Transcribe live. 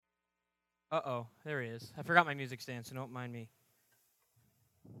Uh-oh, there he is. I forgot my music stand, so don't mind me.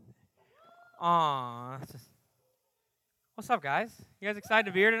 Aw. What's up, guys? You guys excited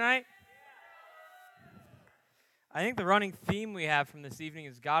to be here tonight? I think the running theme we have from this evening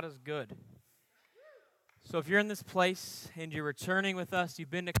is God is good. So if you're in this place and you're returning with us,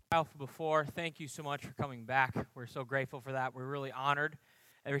 you've been to Alpha before, thank you so much for coming back. We're so grateful for that. We're really honored.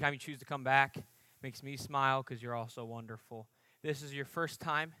 Every time you choose to come back, it makes me smile because you're all so wonderful. This is your first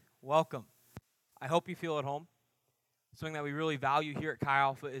time. Welcome. I hope you feel at home. Something that we really value here at Chi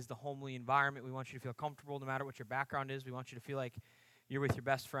Alpha is the homely environment. We want you to feel comfortable no matter what your background is. We want you to feel like you're with your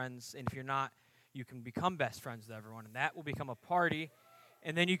best friends. And if you're not, you can become best friends with everyone. And that will become a party.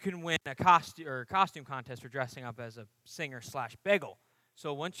 And then you can win a costume contest for dressing up as a singer/bagel.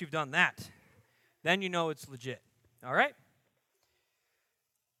 So once you've done that, then you know it's legit. All right?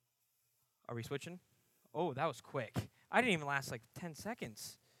 Are we switching? Oh, that was quick. I didn't even last like 10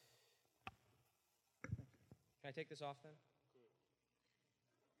 seconds. Can I take this off then?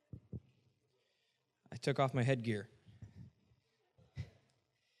 I took off my headgear.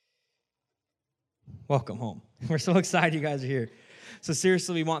 Welcome home. We're so excited you guys are here. So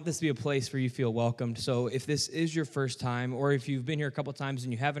seriously, we want this to be a place where you feel welcomed. So if this is your first time, or if you've been here a couple times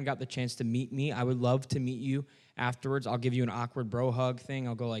and you haven't got the chance to meet me, I would love to meet you afterwards. I'll give you an awkward bro hug thing.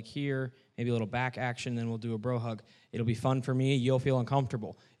 I'll go like here, maybe a little back action, then we'll do a bro hug. It'll be fun for me. You'll feel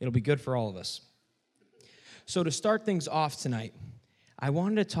uncomfortable. It'll be good for all of us. So to start things off tonight, I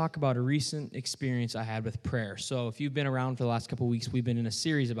wanted to talk about a recent experience I had with prayer. So if you've been around for the last couple of weeks, we've been in a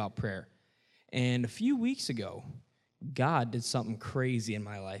series about prayer. And a few weeks ago, God did something crazy in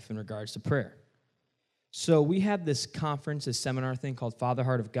my life in regards to prayer. So we had this conference, this seminar thing called Father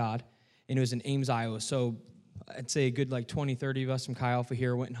Heart of God, and it was in Ames, Iowa. So I'd say a good 20, 30 of us from Chi Alpha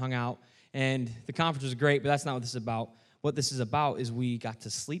here went and hung out. And the conference was great, but that's not what this is about. What this is about is we got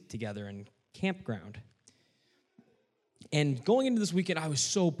to sleep together in campground. And going into this weekend, I was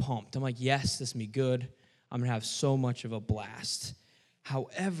so pumped. I'm like, yes, this is going to be good. I'm going to have so much of a blast.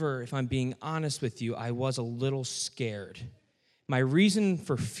 However, if I'm being honest with you, I was a little scared. My reason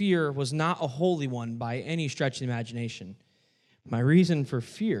for fear was not a holy one by any stretch of the imagination. My reason for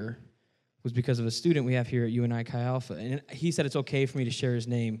fear was because of a student we have here at UNI Chi Alpha. And he said it's okay for me to share his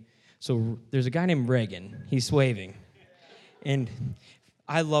name. So there's a guy named Reagan. He's waving. And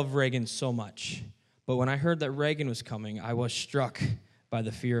I love Reagan so much. But when I heard that Reagan was coming, I was struck by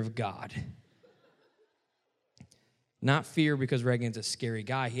the fear of God. Not fear because Reagan's a scary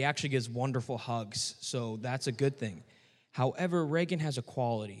guy. He actually gives wonderful hugs, so that's a good thing. However, Reagan has a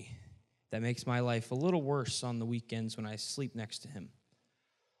quality that makes my life a little worse on the weekends when I sleep next to him.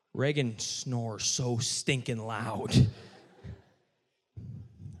 Reagan snores so stinking loud.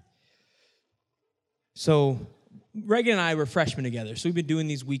 So Reagan and I were freshmen together, so we've been doing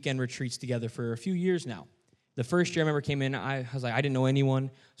these weekend retreats together for a few years now. The first year I remember came in, I was like, I didn't know anyone,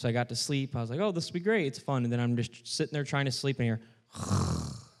 so I got to sleep. I was like, oh, this will be great, it's fun. And then I'm just sitting there trying to sleep and I hear,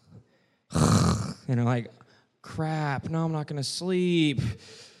 and I'm like, crap, no, I'm not going to sleep.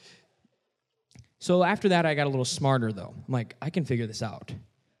 So after that, I got a little smarter, though. I'm like, I can figure this out.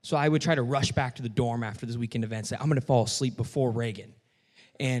 So I would try to rush back to the dorm after this weekend event and say, I'm going to fall asleep before Reagan.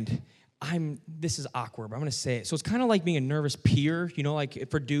 And this is awkward, but I'm going to say it. So it's kind of like being a nervous peer, like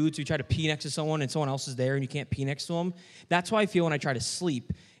for dudes, you try to pee next to someone and someone else is there and you can't pee next to them. That's how I feel when I try to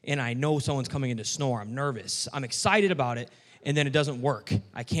sleep and I know someone's coming in to snore. I'm nervous. I'm excited about it, and then it doesn't work.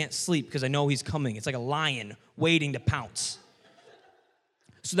 I can't sleep because I know he's coming. It's like a lion waiting to pounce.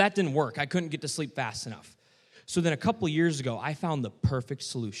 So that didn't work. I couldn't get to sleep fast enough. So then a couple years ago, I found the perfect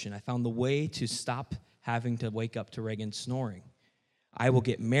solution. I found the way to stop having to wake up to Reagan snoring. I will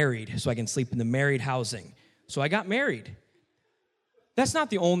get married so I can sleep in the married housing. So I got married. That's not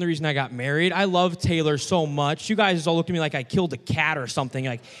the only reason I got married. I love Taylor so much. You guys all looked at me like I killed a cat or something.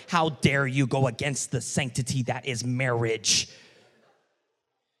 Like, how dare you go against the sanctity that is marriage?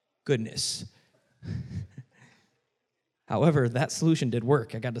 Goodness. However, that solution did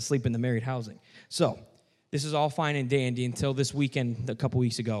work. I got to sleep in the married housing. So this is all fine and dandy until this weekend a couple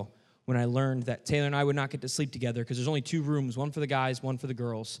weeks ago, when I learned that Taylor and I would not get to sleep together because there's only 2 rooms, one for the guys, one for the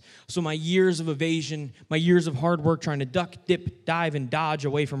girls. So my years of evasion, my years of hard work trying to duck, dip, dive, and dodge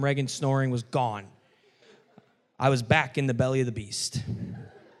away from Reagan snoring was gone. I was back in the belly of the beast.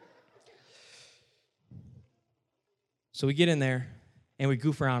 So we get in there, and we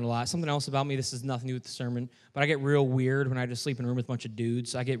goof around a lot. Something else about me, this has nothing to do with the sermon, but I get real weird when I just sleep in a room with a bunch of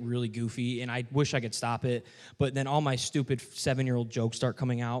dudes. I get really goofy, and I wish I could stop it, but then all my stupid 7-year-old jokes start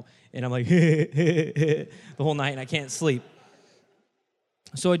coming out, and I'm like, the whole night, and I can't sleep.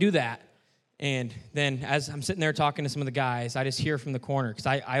 So I do that, And then as I'm sitting there talking to some of the guys, I just hear from the corner, because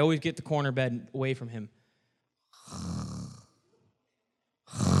I always get the corner bed away from him.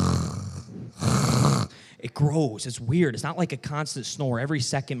 It grows. It's weird. It's not like a constant snore. Every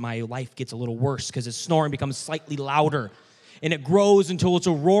second, my life gets a little worse because his snoring becomes slightly louder. And it grows until it's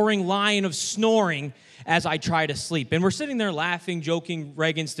a roaring lion of snoring as I try to sleep. And we're sitting there laughing, joking,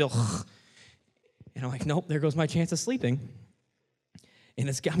 Reagan still, and I'm like, nope, there goes my chance of sleeping. And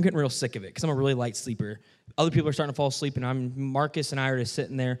I'm getting real sick of it because I'm a really light sleeper. Other people are starting to fall asleep, and Marcus and I are just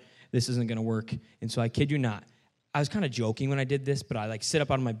sitting there. This isn't going to work. And so I kid you not, I was kind of joking when I did this, but I sit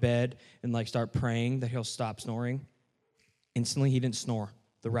up out of my bed and start praying that he'll stop snoring. Instantly, he didn't snore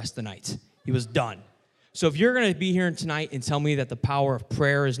the rest of the night. He was done. So if you're going to be here tonight and tell me that the power of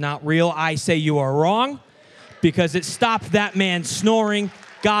prayer is not real, I say you are wrong, because it stopped that man snoring.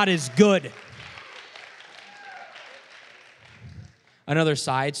 God is good. Another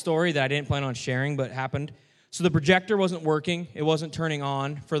side story that I didn't plan on sharing but happened. So the projector wasn't working. It wasn't turning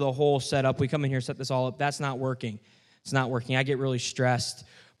on for the whole setup. We come in here, set this all up. That's not working. It's not working. I get really stressed.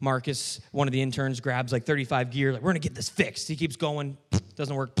 Marcus, one of the interns, grabs 35 gear. We're going to get this fixed. He keeps going.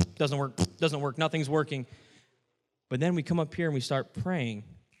 Doesn't work. Doesn't work. Doesn't work. Nothing's working. But then we come up here and we start praying.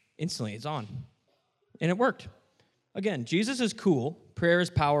 Instantly, it's on. And it worked. Again, Jesus is cool. Prayer is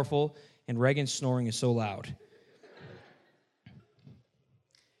powerful. And Reagan's snoring is so loud.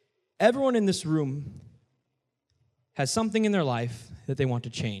 Everyone in this room has something in their life that they want to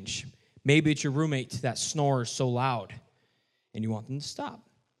change. Maybe it's your roommate that snores so loud and you want them to stop.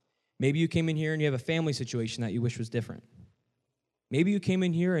 Maybe you came in here and you have a family situation that you wish was different. Maybe you came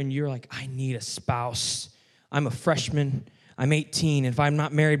in here and you're like, I need a spouse. I'm a freshman. I'm 18. And if I'm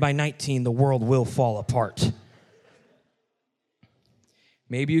not married by 19, the world will fall apart.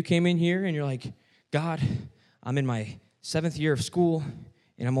 Maybe you came in here and you're like, God, I'm in my 7th year of school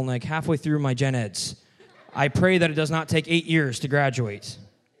and I'm only halfway through my gen eds. I pray that it does not take 8 years to graduate.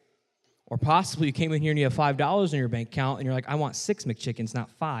 Or possibly you came in here and you have $5 in your bank account and you're like, I want 6 McChickens,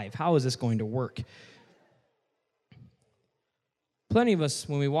 not 5. How is this going to work? Plenty of us,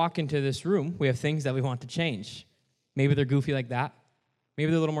 when we walk into this room, we have things that we want to change. Maybe they're goofy like that.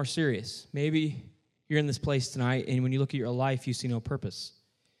 Maybe they're a little more serious. Maybe you're in this place tonight and when you look at your life, you see no purpose.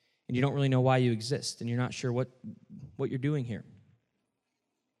 And you don't really know why you exist and you're not sure what you're doing here.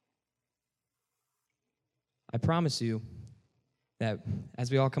 I promise you that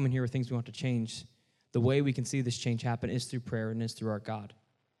as we all come in here with things we want to change, the way we can see this change happen is through prayer and is through our God.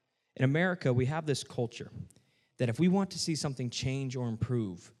 In America, we have this culture that if we want to see something change or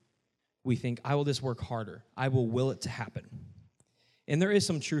improve, we think, I will just work harder. I will will it to happen. And there is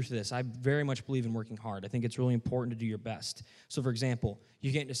some truth to this. I very much believe in working hard. I think it's really important to do your best. So, for example,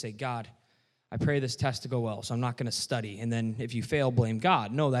 you can't just say, God, I pray this test to go well, so I'm not going to study. And then if you fail, blame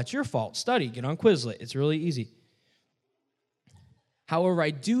God. No, that's your fault. Study. Get on Quizlet. It's really easy. However,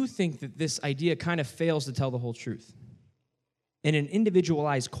 I do think that this idea kind of fails to tell the whole truth. In an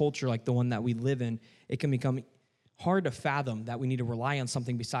individualized culture like the one that we live in, it can become hard to fathom that we need to rely on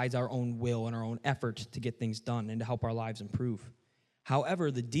something besides our own will and our own effort to get things done and to help our lives improve.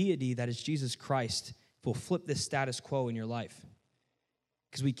 However, the deity that is Jesus Christ will flip this status quo in your life.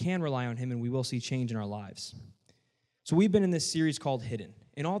 Because we can rely on him and we will see change in our lives. So we've been in this series called Hidden.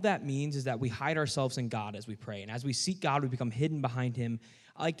 And all that means is that we hide ourselves in God as we pray. And as we seek God, we become hidden behind him.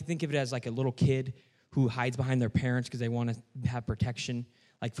 I like to think of it as like a little kid who hides behind their parents because they want to have protection.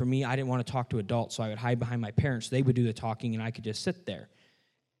 Like for me, I didn't want to talk to adults, so I would hide behind my parents. They would do the talking and I could just sit there.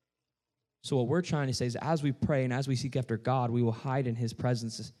 So what we're trying to say is as we pray and as we seek after God, we will hide in his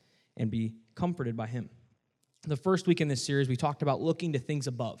presence and be comforted by him. The first week in this series, we talked about looking to things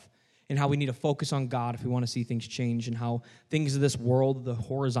above and how we need to focus on God if we want to see things change and how things of this world, the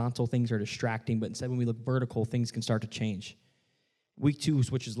horizontal things are distracting, but instead when we look vertical, things can start to change. Week 2,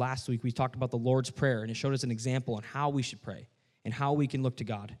 which is last week, we talked about the Lord's Prayer, and it showed us an example on how we should pray and how we can look to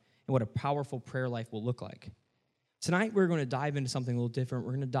God and what a powerful prayer life will look like. Tonight, we're going to dive into something a little different.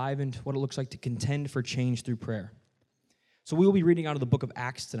 We're going to dive into what it looks like to contend for change through prayer. So we will be reading out of the book of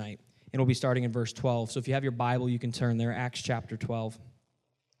Acts tonight. And we'll be starting in verse 12. So if you have your Bible, you can turn there, Acts chapter 12.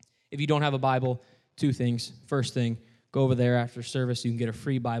 If you don't have a Bible, 2 things. First thing, go over there after service. You can get a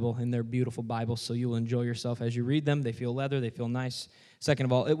free Bible, and they're beautiful Bibles, so you'll enjoy yourself as you read them. They feel leather. They feel nice. Second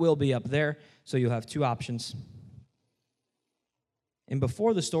of all, it will be up there, so you'll have 2 options. And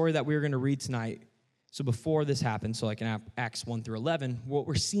before the story that we're going to read tonight, so before this happened, so like in Acts 1 through 11, what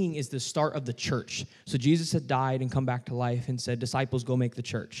we're seeing is the start of the church. So Jesus had died and come back to life and said, disciples, go make the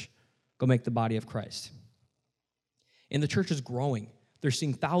church. Go make the body of Christ. And the church is growing. They're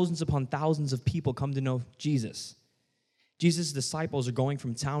seeing thousands upon thousands of people come to know Jesus. Jesus' disciples are going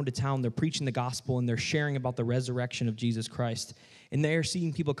from town to town. They're preaching the gospel, and they're sharing about the resurrection of Jesus Christ. And they are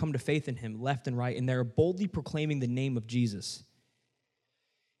seeing people come to faith in him left and right, and they're boldly proclaiming the name of Jesus.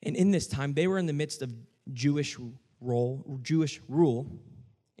 And in this time, they were in the midst of Jewish rule,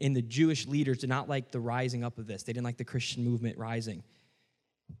 and the Jewish leaders did not like the rising up of this. They didn't like the Christian movement rising.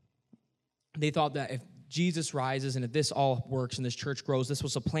 They thought that if Jesus rises and if this all works and this church grows, this will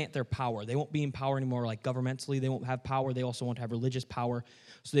supplant their power. They won't be in power anymore, like governmentally. They won't have power. They also won't have religious power.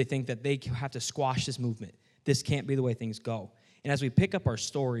 So they think that they have to squash this movement. This can't be the way things go. And as we pick up our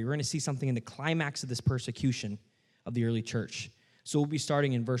story, we're going to see something in the climax of this persecution of the early church. So we'll be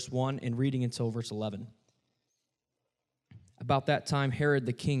starting in verse 1 and reading until verse 11. About that time, Herod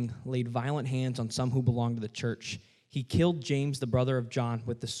the king laid violent hands on some who belonged to the church. He killed James, the brother of John,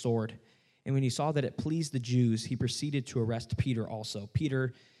 with the sword. And when he saw that it pleased the Jews, he proceeded to arrest Peter also.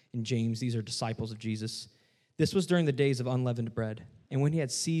 Peter and James, these are disciples of Jesus. This was during the days of unleavened bread. And when he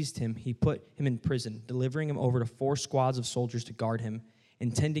had seized him, he put him in prison, delivering him over to 4 squads of soldiers to guard him,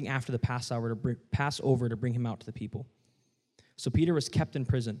 intending after the Passover to bring him out to the people. So Peter was kept in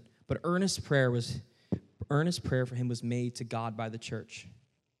prison, but earnest prayer for him was made to God by the church.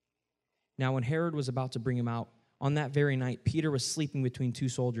 Now when Herod was about to bring him out, on that very night, Peter was sleeping between 2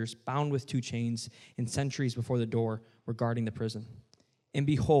 soldiers, bound with 2 chains, and sentries before the door were guarding the prison. And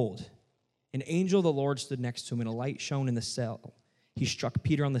behold, an angel of the Lord stood next to him, and a light shone in the cell. He struck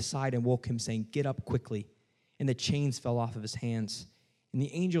Peter on the side and woke him, saying, "Get up quickly." And the chains fell off of his hands. And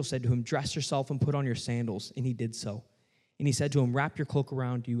the angel said to him, "Dress yourself and put on your sandals." And he did so. And he said to him, "Wrap your cloak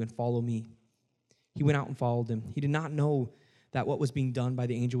around you and follow me." He went out and followed him. He did not know that what was being done by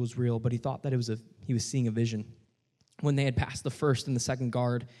the angel was real, but he thought that he was seeing a vision. When they had passed the first and the second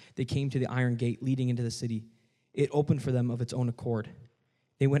guard, they came to the iron gate leading into the city. It opened for them of its own accord.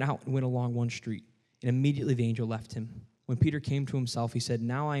 They went out and went along one street, and immediately the angel left him. When Peter came to himself, he said,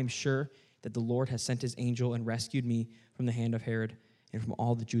 "Now I am sure that the Lord has sent his angel and rescued me from the hand of Herod and from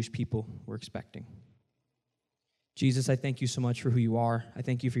all the Jewish people were expecting." Jesus, I thank you so much for who you are. I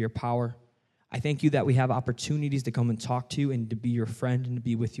thank you for your power. I thank you that we have opportunities to come and talk to you and to be your friend and to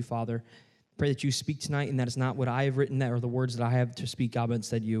be with you, Father. Pray that you speak tonight, and that is not what I have written, that are the words that I have to speak, God, but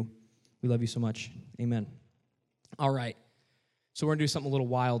instead you. We love you so much. Amen. All right. So we're going to do something a little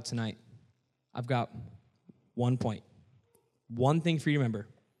wild tonight. I've got 1 point. One thing for you to remember.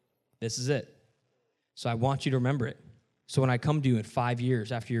 This is it. So I want you to remember it. So when I come to you in 5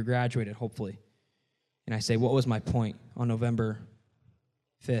 years after you're graduated, hopefully, and I say, "What was my point on November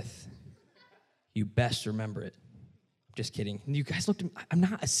 5th?" You best remember it. Just kidding. You guys looked at me. I'm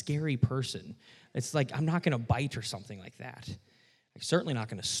not a scary person. It's like I'm not going to bite or something like that. I'm certainly not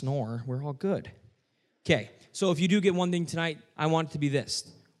going to snore. We're all good. Okay, so if you do get one thing tonight, I want it to be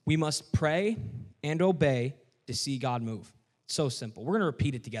this. We must pray and obey to see God move. It's so simple. We're going to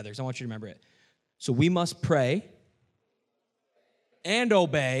repeat it together, so I want you to remember it. So we must pray and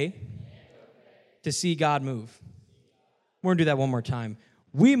obey to see God move. We're going to do that one more time.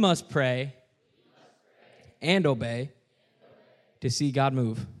 We must pray and obey to see God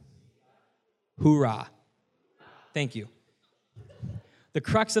move. Hoorah. Thank you. The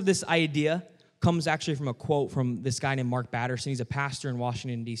crux of this idea comes actually from a quote from this guy named Mark Batterson. He's a pastor in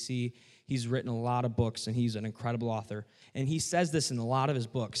Washington, D.C. He's written a lot of books, and he's an incredible author. And he says this in a lot of his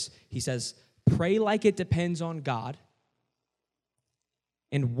books. He says, pray like it depends on God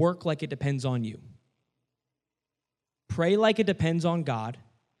and work like it depends on you. Pray like it depends on God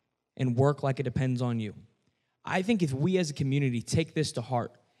and work like it depends on you. I think if we as a community take this to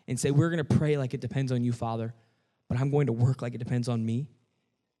heart and say, we're going to pray like it depends on you, Father, but I'm going to work like it depends on me,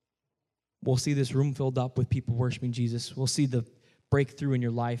 we'll see this room filled up with people worshiping Jesus. We'll see the breakthrough in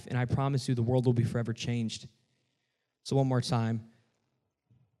your life, and I promise you the world will be forever changed. So one more time,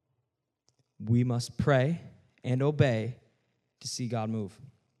 we must pray and obey to see God move.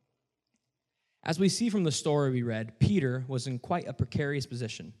 As we see from the story we read, Peter was in quite a precarious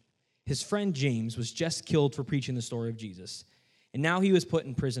position. His friend James was just killed for preaching the story of Jesus, and now he was put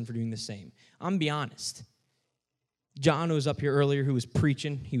in prison for doing the same. I'm going to be honest. John, who was up here earlier, who was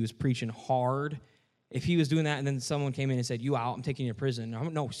preaching, he was preaching hard. If he was doing that and then someone came in and said, "You out, I'm taking you to prison."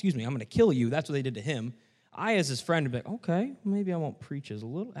 I'm going to kill you. That's what they did to him. I, as his friend, would be like, okay, maybe I won't preach as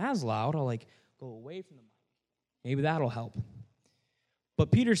loud. I'll go away from the mic. Maybe that'll help.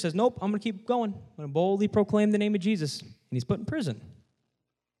 But Peter says, nope, I'm going to keep going. I'm going to boldly proclaim the name of Jesus. And he's put in prison.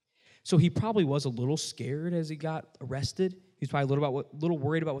 So he probably was a little scared as he got arrested. He was probably a little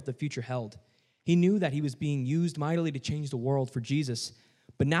worried about what the future held. He knew that he was being used mightily to change the world for Jesus,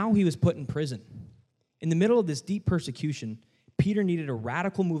 but now he was put in prison. In the middle of this deep persecution, Peter needed a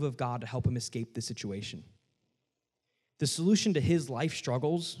radical move of God to help him escape the situation. The solution to his life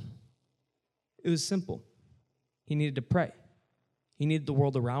struggles, it was simple. He needed to pray. He needed the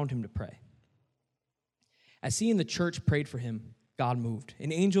world around him to pray. As he and the church prayed for him, God moved.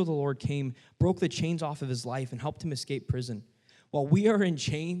 An angel of the Lord came, broke the chains off of his life, and helped him escape prison. While we are in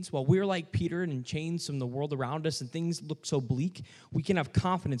chains, while we're like Peter and in chains from the world around us and things look so bleak, we can have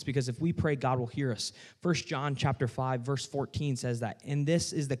confidence because if we pray, God will hear us. 1 John chapter 5, verse 14 says that, and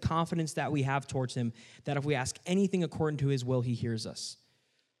this is the confidence that we have towards him, that if we ask anything according to his will, he hears us.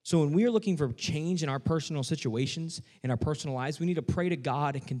 So when we are looking for change in our personal situations, in our personal lives, we need to pray to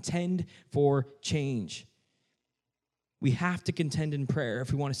God and contend for change. We have to contend in prayer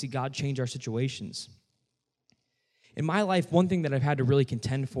if we want to see God change our situations. In my life, one thing that I've had to really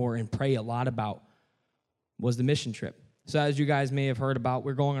contend for and pray a lot about was the mission trip. So as you guys may have heard about,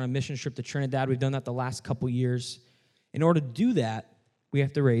 we're going on a mission trip to Trinidad. We've done that the last couple years. In order to do that, we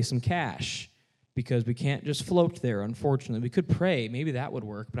have to raise some cash because we can't just float there, unfortunately. We could pray. Maybe that would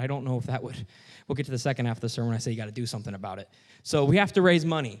work, but I don't know if that would. We'll get to the second half of the sermon when I say you got to do something about it. So we have to raise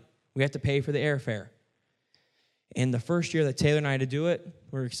money. We have to pay for the airfare. And the first year that Taylor and I had to do it,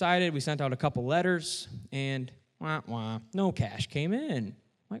 we were excited. We sent out a couple letters, and no cash came in. I'm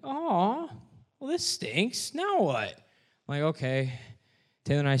like, oh, well, this stinks. Now what? I'm like, okay.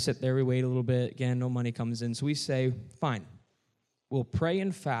 Taylor and I sit there. We wait a little bit. Again, no money comes in. So we say, fine. We'll pray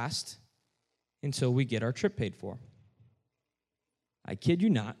and fast until we get our trip paid for. I kid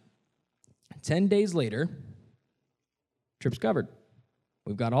you not. 10 days later, trip's covered.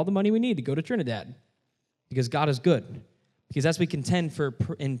 We've got all the money we need to go to Trinidad because God is good. Because as we contend for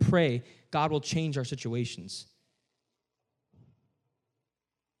and pray, God will change our situations.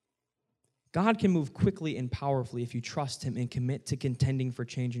 God can move quickly and powerfully if you trust him and commit to contending for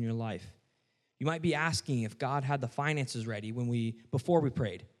change in your life. You might be asking if God had the finances ready before we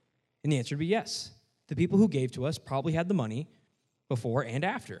prayed. And the answer would be yes. The people who gave to us probably had the money before and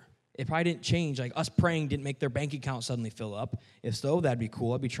after. It probably didn't change. Like us praying didn't make their bank account suddenly fill up. If so, that'd be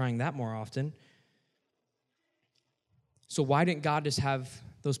cool. I'd be trying that more often. So why didn't God just have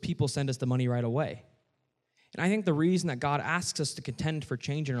those people send us the money right away? And I think the reason that God asks us to contend for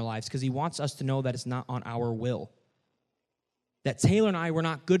change in our lives is because he wants us to know that it's not on our will. That Taylor and I were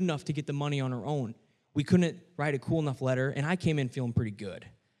not good enough to get the money on our own. We couldn't write a cool enough letter, and I came in feeling pretty good.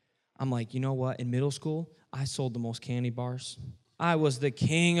 I'm like, you know what? In middle school, I sold the most candy bars. I was the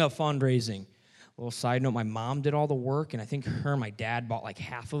king of fundraising. A little side note, my mom did all the work, and I think her and my dad bought like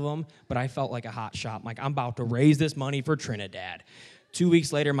half of them, but I felt like a hot shot. I'm like, I'm about to raise this money for Trinidad. 2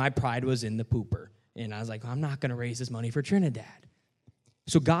 weeks later, my pride was in the pooper. And I was like, I'm not going to raise this money for Trinidad.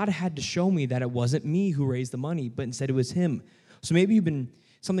 So God had to show me that it wasn't me who raised the money, but instead it was him. So maybe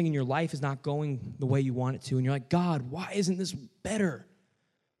something in your life is not going the way you want it to, and you're like, God, why isn't this better?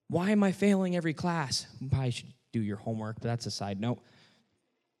 Why am I failing every class? You probably should do your homework, but that's a side note.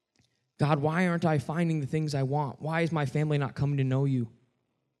 God, why aren't I finding the things I want? Why is my family not coming to know you?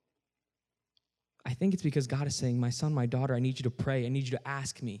 I think it's because God is saying, my son, my daughter, I need you to pray. I need you to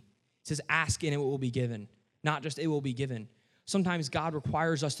ask me. It says, ask and it will be given. Not just it will be given. Sometimes God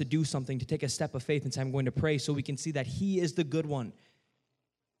requires us to do something, to take a step of faith and say, I'm going to pray so we can see that he is the good one.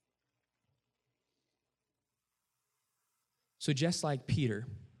 So just like Peter,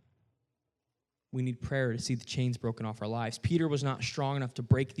 we need prayer to see the chains broken off our lives. Peter was not strong enough to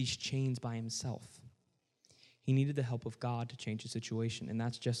break these chains by himself. He needed the help of God to change the situation, and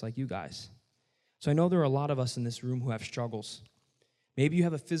that's just like you guys. So I know there are a lot of us in this room who have struggles. Maybe you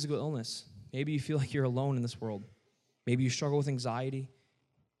have a physical illness. Maybe you feel like you're alone in this world. Maybe you struggle with anxiety.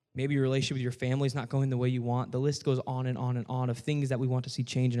 Maybe your relationship with your family is not going the way you want. The list goes on and on and on of things that we want to see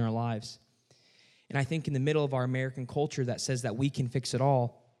change in our lives. And I think in the middle of our American culture that says that we can fix it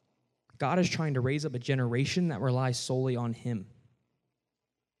all, God is trying to raise up a generation that relies solely on him.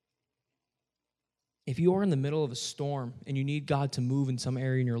 If you are in the middle of a storm and you need God to move in some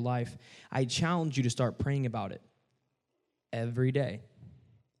area in your life, I challenge you to start praying about it every day,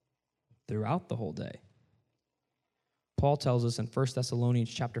 throughout the whole day. Paul tells us in 1 Thessalonians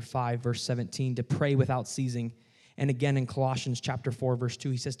chapter 5, verse 17, to pray without ceasing. And again in Colossians chapter 4, verse 2,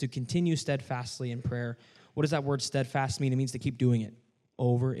 he says to continue steadfastly in prayer. What does that word steadfast mean? It means to keep doing it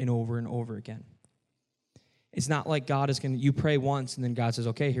over and over and over again. It's not like God is going to, you pray once and then God says,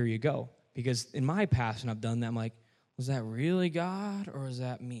 okay, here you go. Because in my past, when I've done that, I'm like, was that really God or is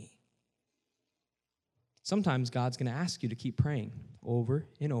that me? Sometimes God's going to ask you to keep praying over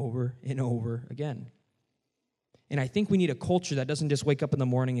and over and over again. And I think we need a culture that doesn't just wake up in the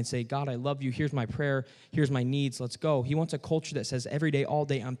morning and say, God, I love you. Here's my prayer. Here's my needs. Let's go. He wants a culture that says every day, all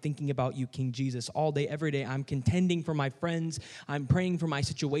day, I'm thinking about you, King Jesus. All day, every day, I'm contending for my friends. I'm praying for my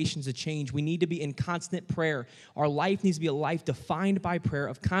situations to change. We need to be in constant prayer. Our life needs to be a life defined by prayer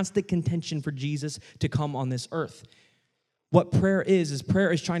of constant contention for Jesus to come on this earth. What prayer is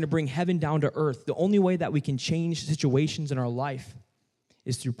prayer is trying to bring heaven down to earth. The only way that we can change situations in our life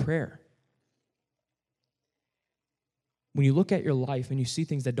is through prayer. When you look at your life and you see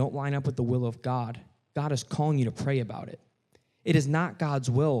things that don't line up with the will of God, God is calling you to pray about it. It is not God's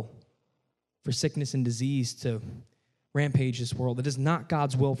will for sickness and disease to rampage this world. It is not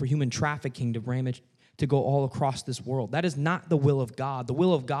God's will for human trafficking to go all across this world. That is not the will of God. The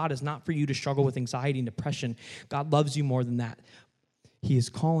will of God is not for you to struggle with anxiety and depression. God loves you more than that. He is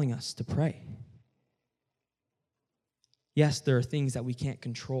calling us to pray. Yes, there are things that we can't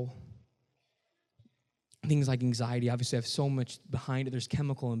control. Things like anxiety, obviously, have so much behind it. There's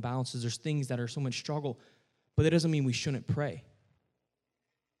chemical imbalances. There's things that are so much struggle. But that doesn't mean we shouldn't pray.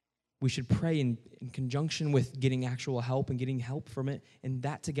 We should pray in conjunction with getting actual help and getting help from it. And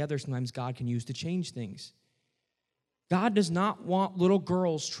that together, sometimes God can use to change things. God does not want little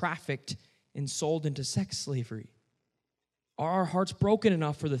girls trafficked and sold into sex slavery. Are our hearts broken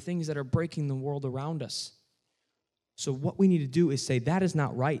enough for the things that are breaking the world around us? So what we need to do is say, that is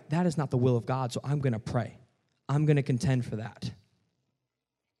not right. That is not the will of God, so I'm going to pray. I'm going to contend for that.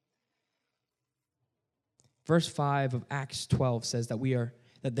 Verse 5 of Acts 12 says that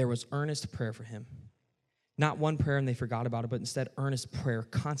there was earnest prayer for him. Not one prayer and they forgot about it, but instead earnest prayer,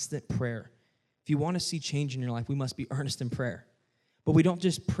 constant prayer. If you want to see change in your life, we must be earnest in prayer. But we don't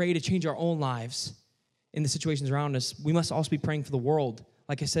just pray to change our own lives in the situations around us. We must also be praying for the world.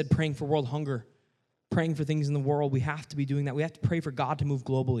 Like I said, praying for world hunger. Praying for things in the world, we have to be doing that. We have to pray for God to move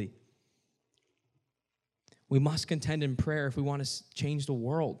globally. We must contend in prayer if we want to change the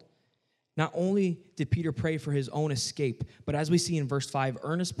world. Not only did Peter pray for his own escape, but as we see in verse 5,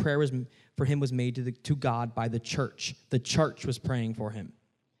 earnest prayer for him was made to God by the church. The church was praying for him.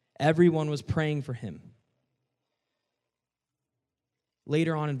 Everyone was praying for him.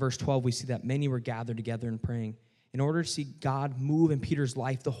 Later on in verse 12, we see that many were gathered together and praying. In order to see God move in Peter's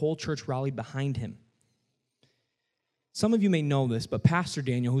life, the whole church rallied behind him. Some of you may know this, but Pastor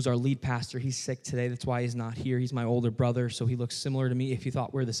Daniel, who's our lead pastor, he's sick today. That's why he's not here. He's my older brother, so he looks similar to me. If you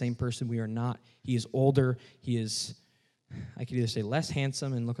thought we're the same person, we are not. He is older. He is, I could either say less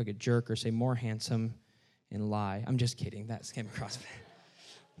handsome and look like a jerk or say more handsome and lie. I'm just kidding. That came across.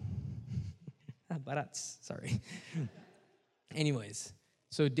 But sorry. Anyways,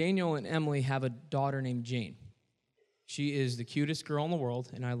 so Daniel and Emily have a daughter named Jane. She is the cutest girl in the world,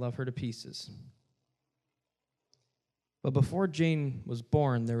 and I love her to pieces. But before Jane was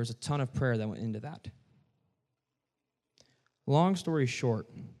born, there was a ton of prayer that went into that. Long story short,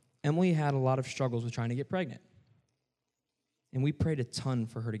 Emily had a lot of struggles with trying to get pregnant. And we prayed a ton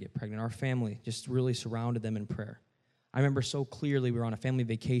for her to get pregnant. Our family just really surrounded them in prayer. I remember so clearly we were on a family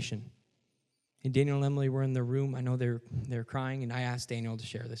vacation. And Daniel and Emily were in their room. I know they're crying, and I asked Daniel to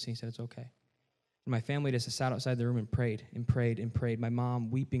share this, and he said it's okay. And my family just sat outside the room and prayed and prayed and prayed, my mom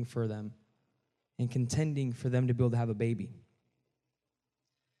weeping for them and contending for them to be able to have a baby.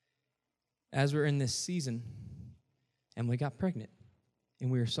 As we're in this season, Emily got pregnant,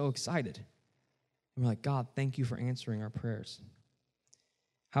 and we were so excited. And we're like, God, thank you for answering our prayers.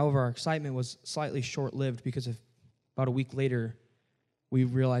 However, our excitement was slightly short-lived because about a week later, we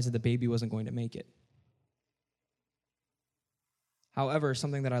realized that the baby wasn't going to make it. However,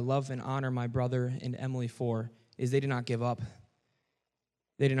 something that I love and honor my brother and Emily for is they did not give up.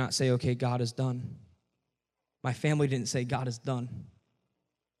 They did not say, okay, God is done. My family didn't say, God is done.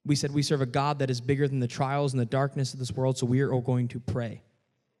 We said, we serve a God that is bigger than the trials and the darkness of this world, so we are all going to pray.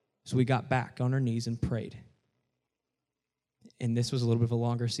 So we got back on our knees and prayed. And this was a little bit of a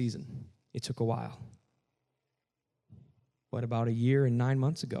longer season. It took a while. What, about a year and 9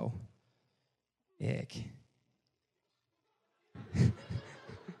 months ago? Ick.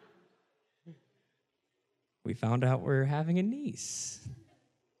 We found out we're having a niece.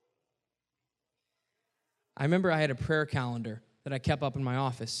 I remember I had a prayer calendar that I kept up in my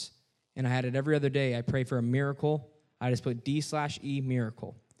office, and I had it every other day. I pray for a miracle. I just put D/E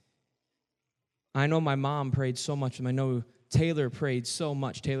miracle. I know my mom prayed so much, and I know Taylor prayed so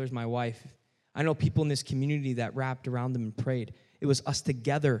much. Taylor's my wife. I know people in this community that wrapped around them and prayed. It was us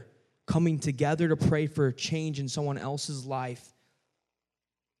together, coming together to pray for a change in someone else's life,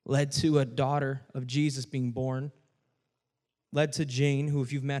 led to a daughter of Jesus being born. led to Jane, who,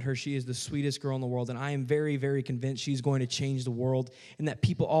 if you've met her, she is the sweetest girl in the world, and I am very, very convinced she's going to change the world and that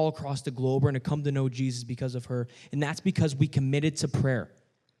people all across the globe are going to come to know Jesus because of her, and that's because we committed to prayer.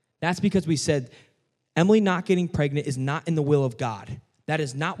 That's because we said, Emily not getting pregnant is not in the will of God. That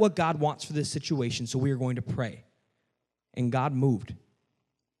is not what God wants for this situation, so we are going to pray. And God moved.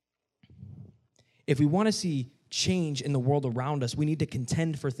 If we want to see change in the world around us, we need to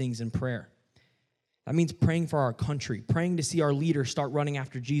contend for things in prayer. That means praying for our country, praying to see our leaders start running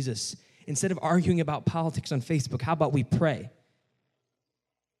after Jesus. Instead of arguing about politics on Facebook, how about we pray?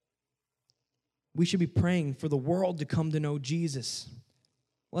 We should be praying for the world to come to know Jesus.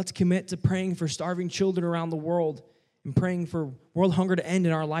 Let's commit to praying for starving children around the world and praying for world hunger to end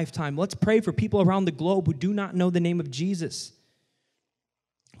in our lifetime. Let's pray for people around the globe who do not know the name of Jesus.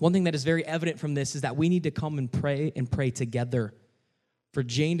 One thing that is very evident from this is that we need to come and pray together. For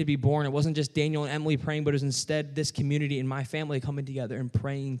Jane to be born, it wasn't just Daniel and Emily praying, but it was instead this community and my family coming together and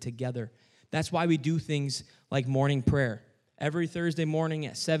praying together. That's why we do things like morning prayer. Every Thursday morning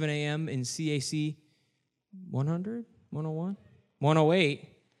at 7 a.m. in CAC 100, 101, 108,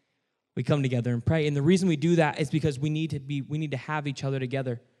 we come together and pray. And the reason we do that is because we need to have each other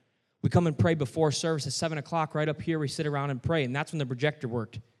together. We come and pray before service at 7 o'clock right up here. We sit around and pray, and that's when the projector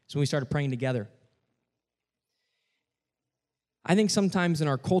worked. So we started praying together. I think sometimes in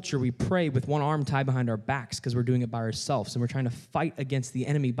our culture we pray with one arm tied behind our backs because we're doing it by ourselves and we're trying to fight against the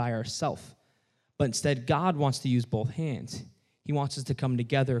enemy by ourselves. But instead, God wants to use both hands. He wants us to come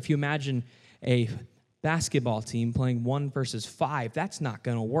together. If you imagine a basketball team playing 1 versus 5, that's not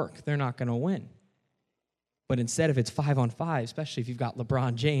going to work. They're not going to win. But instead, if it's 5-on-5, especially if you've got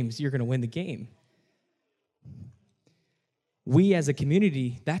LeBron James, you're going to win the game. We as a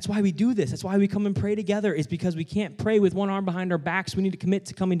community, that's why we do this. That's why we come and pray together, is because we can't pray with one arm behind our backs. We need to commit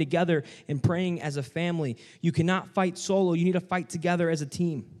to coming together and praying as a family. You cannot fight solo. You need to fight together as a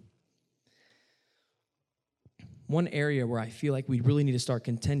team. One area where I feel like we really need to start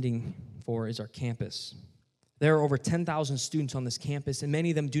contending for is our campus. There are over 10,000 students on this campus, and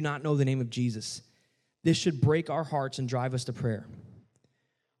many of them do not know the name of Jesus. This should break our hearts and drive us to prayer.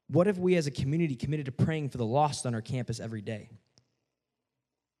 What if we as a community committed to praying for the lost on our campus every day?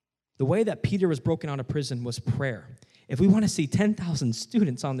 The way that Peter was broken out of prison was prayer. If we want to see 10,000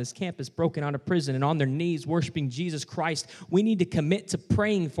 students on this campus broken out of prison and on their knees worshiping Jesus Christ, we need to commit to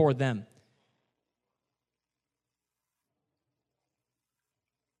praying for them.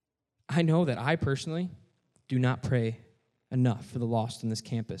 I know that I personally do not pray enough for the lost on this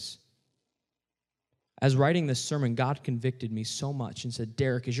campus. As writing this sermon, God convicted me so much and said,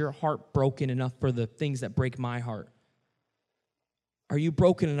 Derek, is your heart broken enough for the things that break my heart? Are you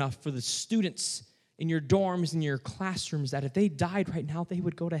broken enough for the students in your dorms, in your classrooms, that if they died right now, they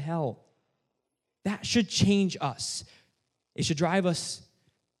would go to hell? That should change us. It should drive us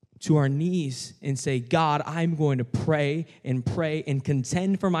to our knees and say, God, I'm going to pray and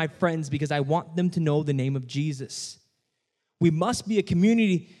contend for my friends because I want them to know the name of Jesus. We must be a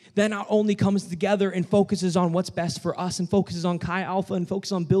community that not only comes together and focuses on what's best for us and focuses on Chi Alpha and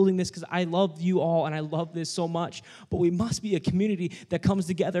focuses on building this, because I love you all and I love this so much, but we must be a community that comes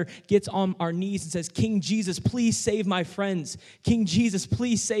together, gets on our knees and says, King Jesus, please save my friends. King Jesus,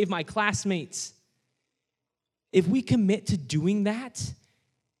 please save my classmates. If we commit to doing that,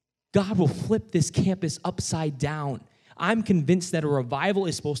 God will flip this campus upside down. I'm convinced that a revival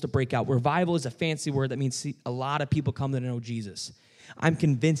is supposed to break out. Revival is a fancy word that means a lot of people come to know Jesus. I'm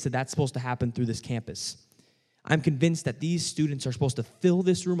convinced that that's supposed to happen through this campus. I'm convinced that these students are supposed to fill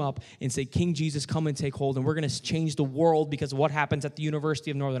this room up and say, King Jesus, come and take hold, and we're going to change the world because of what happens at the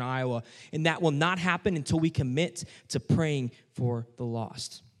University of Northern Iowa. And that will not happen until we commit to praying for the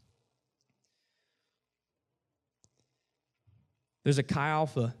lost. There's a Chi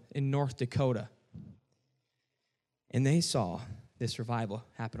Alpha in North Dakota, and they saw this revival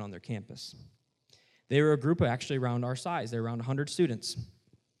happen on their campus. They were a group of actually around our size. They were around 100 students.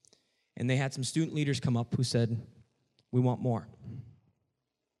 And they had some student leaders come up who said, we want more.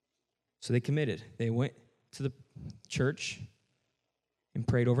 So they committed. They went to the church and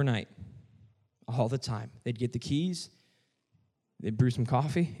prayed overnight all the time. They'd get the keys, they'd brew some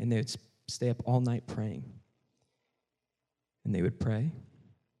coffee, and they would stay up all night praying. And they would pray,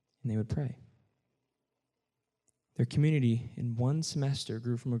 and they would pray. Their community in one semester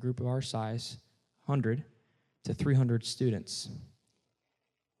grew from a group of our size, 100, to 300 students.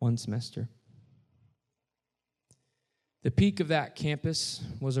 One semester. The peak of that campus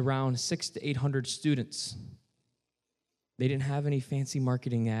was around 600 to 800 students. They didn't have any fancy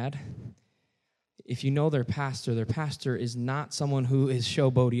marketing ad. If you know their pastor is not someone who is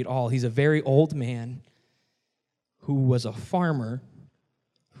showboaty at all. He's a very old man who was a farmer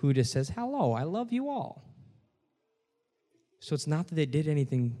who just says, hello, I love you all. So it's not that they did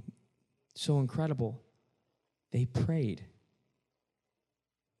anything so incredible. They prayed.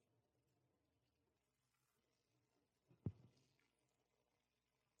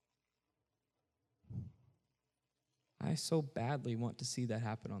 I so badly want to see that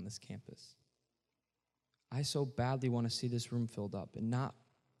happen on this campus. I so badly want to see this room filled up, and not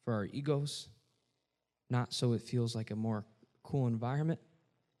for our egos, not so it feels like a more cool environment,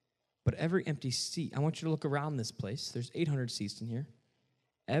 but every empty seat. I want you to look around this place. There's 800 seats in here.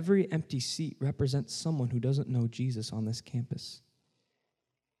 Every empty seat represents someone who doesn't know Jesus on this campus.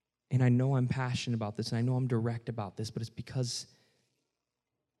 And I know I'm passionate about this, and I know I'm direct about this, but it's because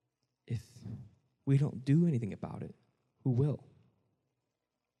if we don't do anything about it, who will?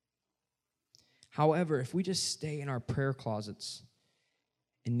 However, if we just stay in our prayer closets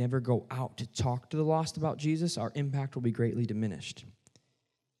and never go out to talk to the lost about Jesus, our impact will be greatly diminished.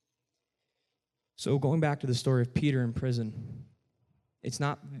 So going back to the story of Peter in prison, it's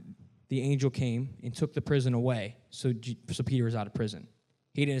not the angel came and took the prison away, so Peter was out of prison.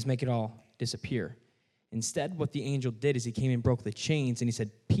 He didn't just make it all disappear. Instead, what the angel did is he came and broke the chains, and he said,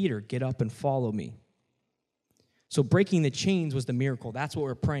 Peter, get up and follow me. So breaking the chains was the miracle. That's what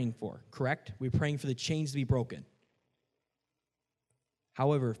we're praying for, correct? We're praying for the chains to be broken.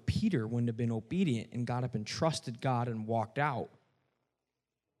 However, if Peter wouldn't have been obedient and got up and trusted God and walked out,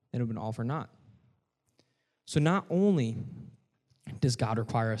 then it would have been all for naught. So not only does God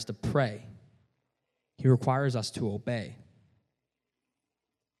require us to pray, he requires us to obey.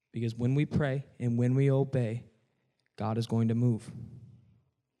 Because when we pray and when we obey, God is going to move.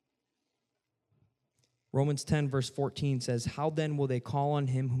 Romans 10, verse 14 says, how then will they call on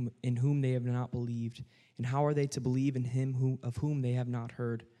him in whom they have not believed? And how are they to believe in him of whom they have not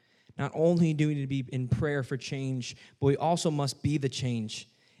heard? Not only do we need to be in prayer for change, but we also must be the change.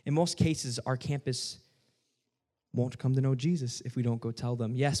 In most cases, our campus won't come to know Jesus if we don't go tell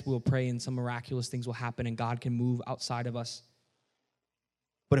them. Yes, we'll pray and some miraculous things will happen and God can move outside of us.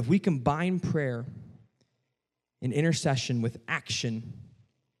 But if we combine prayer and intercession with action,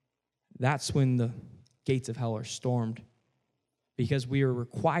 that's when the gates of hell are stormed, because we are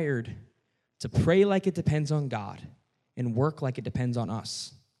required to pray like it depends on God and work like it depends on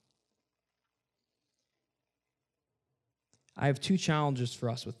us. I have two challenges for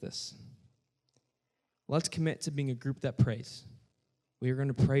us with this. Let's commit to being a group that prays. We are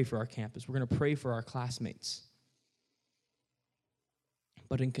going to pray for our campus. We're going to pray for our classmates.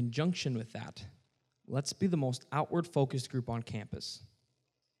 But in conjunction with that, let's be the most outward-focused group on campus.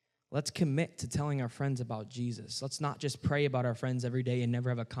 Let's commit to telling our friends about Jesus. Let's not just pray about our friends every day and never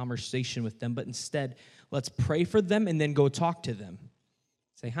have a conversation with them, but instead, let's pray for them and then go talk to them.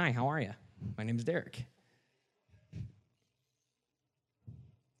 Say, hi, how are you? My name's Derek.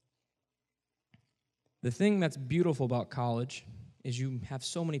 The thing that's beautiful about college is you have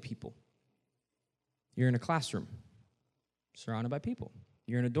so many people. You're in a classroom, surrounded by people.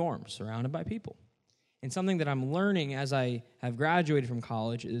 You're in a dorm, surrounded by people. And something that I'm learning as I have graduated from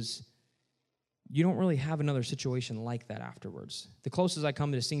college is you don't really have another situation like that afterwards. The closest I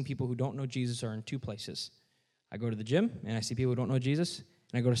come to seeing people who don't know Jesus are in two places. I go to the gym, and I see people who don't know Jesus,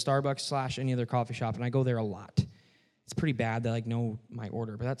 and I go to Starbucks / any other coffee shop, and I go there a lot. It's pretty bad. They know my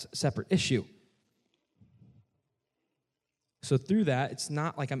order, but that's a separate issue. So through that, it's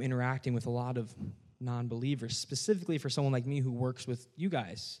not like I'm interacting with a lot of non-believers, specifically for someone like me who works with you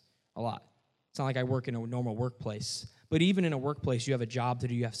guys a lot. It's not like I work in a normal workplace. But even in a workplace, you have a job to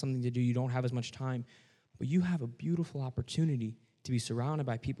do, you have something to do, you don't have as much time. But you have a beautiful opportunity to be surrounded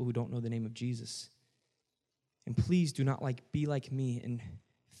by people who don't know the name of Jesus. And please do not be like me and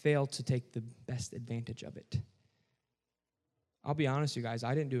fail to take the best advantage of it. I'll be honest, you guys,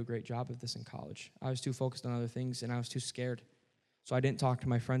 I didn't do a great job of this in college. I was too focused on other things, and I was too scared. So I didn't talk to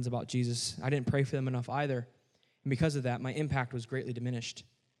my friends about Jesus. I didn't pray for them enough either. And because of that, my impact was greatly diminished.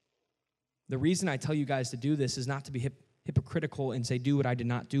 The reason I tell you guys to do this is not to be hypocritical and say, do what I did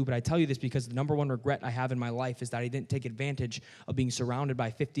not do, but I tell you this because the number one regret I have in my life is that I didn't take advantage of being surrounded by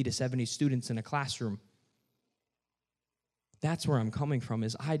 50 to 70 students in a classroom. That's where I'm coming from,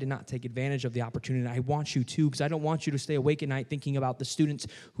 is I did not take advantage of the opportunity. I want you to, because I don't want you to stay awake at night thinking about the students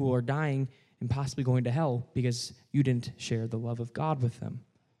who are dying and possibly going to hell because you didn't share the love of God with them.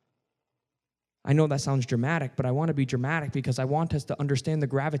 I know that sounds dramatic, but I want to be dramatic because I want us to understand the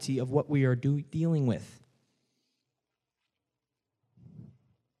gravity of what we are dealing with.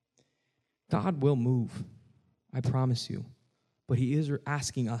 God will move, I promise you, but he is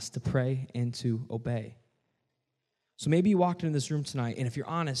asking us to pray and to obey. So maybe you walked into this room tonight, and if you're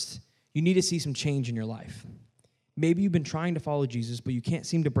honest, you need to see some change in your life. Maybe you've been trying to follow Jesus, but you can't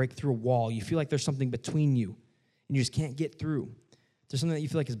seem to break through a wall. You feel like there's something between you, and you just can't get through. There's something that you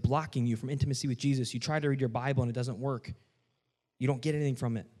feel like is blocking you from intimacy with Jesus. You try to read your Bible, and it doesn't work. You don't get anything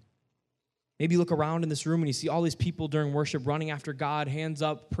from it. Maybe you look around in this room, and you see all these people during worship running after God, hands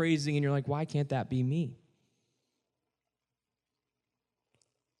up, praising, and you're like, why can't that be me?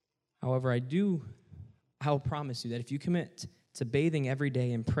 However, I'll promise you that if you commit to bathing every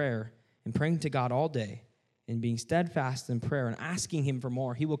day in prayer and praying to God all day and being steadfast in prayer and asking him for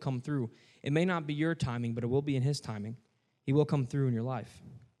more, he will come through. It may not be your timing, but it will be in his timing. He will come through in your life.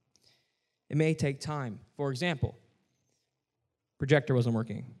 It may take time. For example, projector wasn't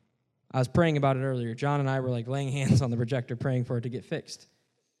working. I was praying about it earlier. John and I were like laying hands on the projector praying for it to get fixed.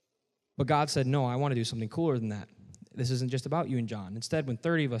 But God said, no, I want to do something cooler than that. This isn't just about you and John. Instead, when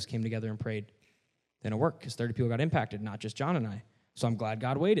 30 of us came together and prayed, then it worked because 30 people got impacted, not just John and I. So I'm glad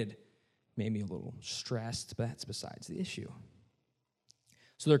God waited. Made me a little stressed, but that's besides the issue.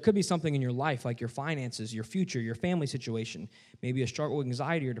 So there could be something in your life, like your finances, your future, your family situation, maybe a struggle with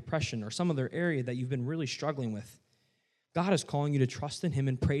anxiety or depression or some other area that you've been really struggling with. God is calling you to trust in him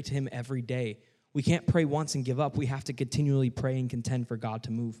and pray to him every day. We can't pray once and give up. We have to continually pray and contend for God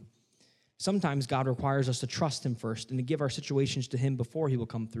to move. Sometimes God requires us to trust him first and to give our situations to him before he will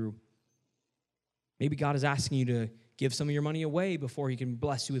come through. Maybe God is asking you to give some of your money away before he can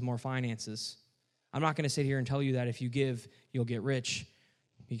bless you with more finances. I'm not going to sit here and tell you that if you give, you'll get rich,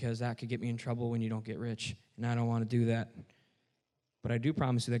 because that could get me in trouble when you don't get rich, and I don't want to do that. But I do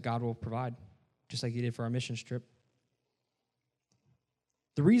promise you that God will provide, just like he did for our mission trip.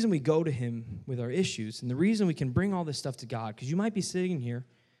 The reason we go to him with our issues and the reason we can bring all this stuff to God, because you might be sitting here,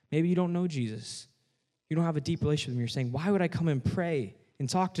 maybe you don't know Jesus. You don't have a deep relationship with him. You're saying, why would I come and pray and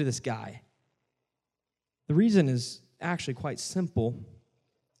talk to this guy? The reason is actually quite simple.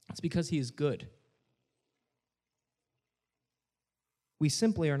 It's because he is good. We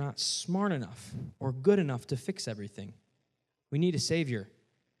simply are not smart enough or good enough to fix everything. We need a Savior.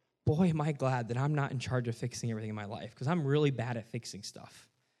 Boy, am I glad that I'm not in charge of fixing everything in my life, because I'm really bad at fixing stuff.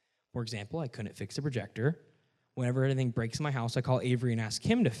 For example, I couldn't fix a projector. Whenever anything breaks in my house, I call Avery and ask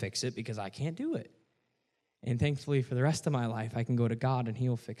him to fix it because I can't do it. And thankfully, for the rest of my life, I can go to God and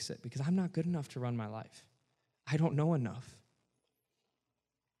he'll fix it because I'm not good enough to run my life. I don't know enough.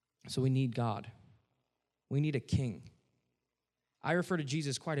 So we need God. We need a king. I refer to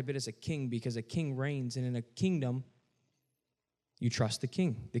Jesus quite a bit as a king because a king reigns, and in a kingdom, you trust the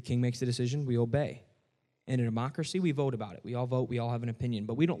king. The king makes the decision, we obey. In a democracy, we vote about it. We all vote, we all have an opinion.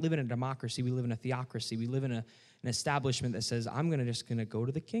 But we don't live in a democracy, we live in a theocracy. We live in an establishment that says, I'm just going to go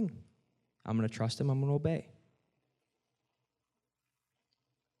to the king. I'm going to trust him, I'm going to obey.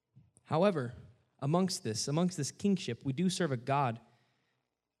 However, amongst this kingship, we do serve a God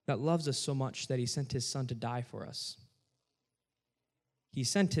that loves us so much that he sent his son to die for us. He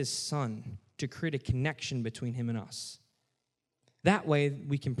sent his son to create a connection between him and us. That way,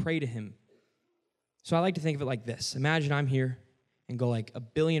 we can pray to him. So I like to think of it like this. Imagine I'm here and go like 1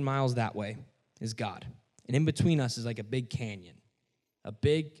 billion miles that way is God. And in between us is like a big canyon, a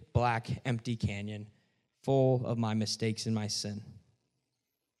big, black, empty canyon full of my mistakes and my sin.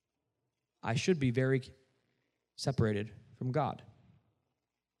 I should be very separated from God.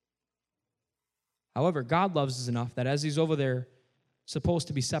 However, God loves us enough that as he's over there supposed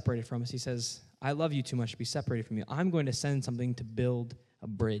to be separated from us, he says, I love you too much to be separated from you. I'm going to send something to build a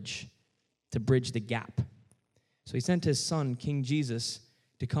bridge, to bridge the gap. So he sent his son, King Jesus,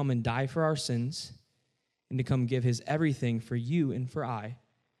 to come and die for our sins and to come give his everything for you and for I,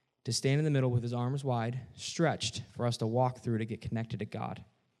 to stand in the middle with his arms wide, stretched for us to walk through to get connected to God.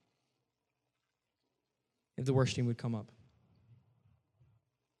 If the worship team would come up.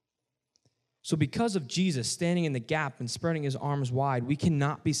 So because of Jesus standing in the gap and spreading his arms wide, we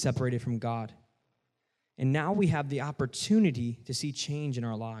cannot be separated from God. And now we have the opportunity to see change in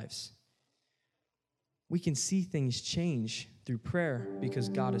our lives. We can see things change through prayer because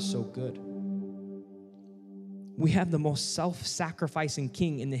God is so good. We have the most self-sacrificing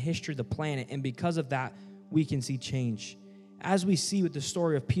king in the history of the planet, and because of that, we can see change. As we see with the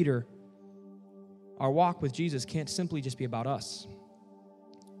story of Peter, our walk with Jesus can't simply just be about us.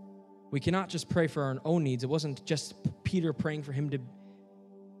 We cannot just pray for our own needs. It wasn't just Peter praying for him to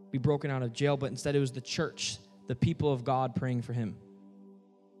be broken out of jail, but instead it was the church, the people of God praying for him.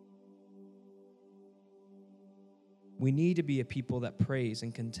 We need to be a people that prays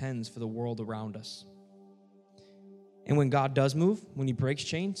and contends for the world around us. And when God does move, when he breaks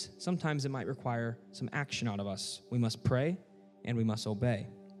chains, sometimes it might require some action out of us. We must pray and we must obey.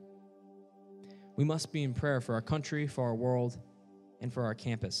 We must be in prayer for our country, for our world, and for our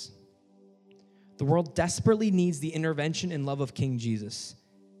campus. The world desperately needs the intervention and love of King Jesus.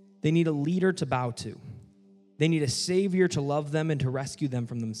 They need a leader to bow to. They need a savior to love them and to rescue them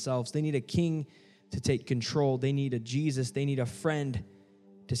from themselves. They need a king to take control. They need a Jesus. They need a friend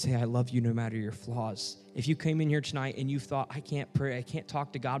to say, I love you no matter your flaws. If you came in here tonight and you thought, I can't pray, I can't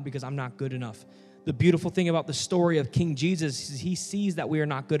talk to God because I'm not good enough. The beautiful thing about the story of King Jesus is he sees that we are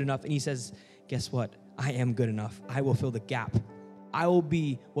not good enough and he says, guess what? I am good enough. I will fill the gap. I will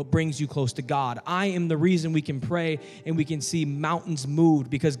be what brings you close to God. I am the reason we can pray and we can see mountains moved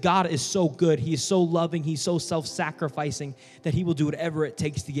because God is so good. He is so loving. He's so self-sacrificing that he will do whatever it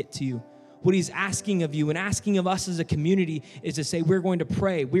takes to get to you. What he's asking of you and asking of us as a community is to say, we're going to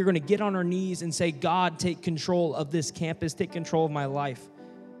pray. We're going to get on our knees and say, God, take control of this campus. Take control of my life.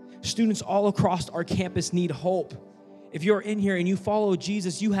 Students all across our campus need hope. If you're in here and you follow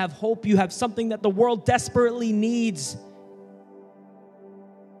Jesus, you have hope. You have something that the world desperately needs.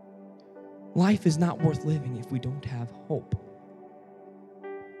 Life is not worth living if we don't have hope.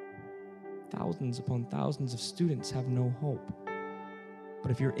 Thousands upon thousands of students have no hope.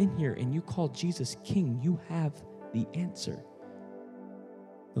 But if you're in here and you call Jesus King, you have the answer.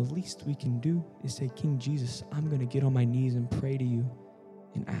 The least we can do is say, King Jesus, I'm going to get on my knees and pray to you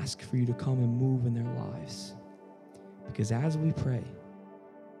and ask for you to come and move in their lives. Because as we pray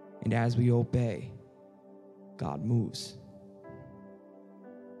and as we obey, God moves.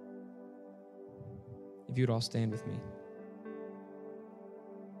 If you'd all stand with me.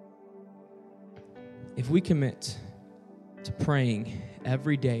 If we commit to praying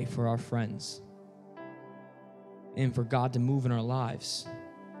every day for our friends and for God to move in our lives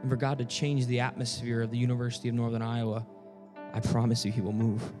and for God to change the atmosphere of the University of Northern Iowa, I promise you he will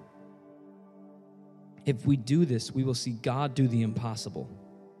move. If we do this, we will see God do the impossible.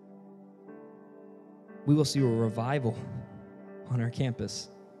 We will see a revival on our campus.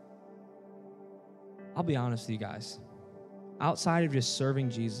 I'll be honest with you guys. Outside of just serving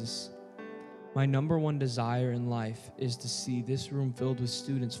Jesus, my number one desire in life is to see this room filled with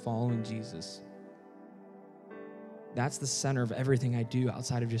students following Jesus. That's the center of everything I do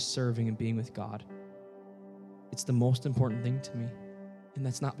outside of just serving and being with God. It's the most important thing to me. And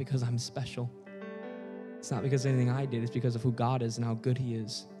that's not because I'm special. It's not because of anything I did. It's because of who God is and how good he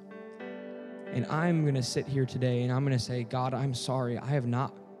is. And I'm going to sit here today and I'm going to say, God, I'm sorry. I have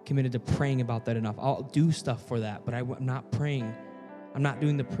not committed to praying about that enough. I'll do stuff for that, but I'm not praying. I'm not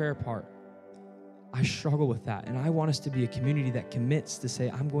doing the prayer part. I struggle with that. And I want us to be a community that commits to say,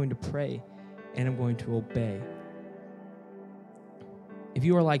 I'm going to pray and I'm going to obey. If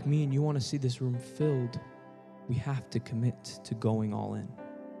you are like me and you want to see this room filled, we have to commit to going all in.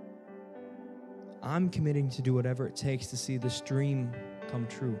 I'm committing to do whatever it takes to see this dream come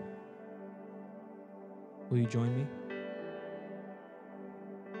true. Will you join me?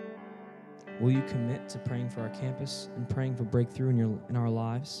 Will you commit to praying for our campus and praying for breakthrough in our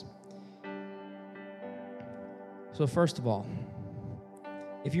lives? So first of all,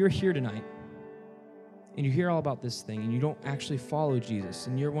 if you're here tonight and you hear all about this thing and you don't actually follow Jesus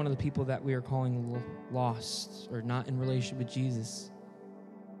and you're one of the people that we are calling lost or not in relationship with Jesus,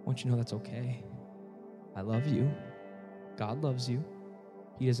 I want you to know that's okay. I love you. God loves you.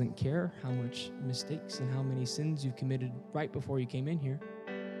 He doesn't care how much mistakes and how many sins you've committed right before you came in here.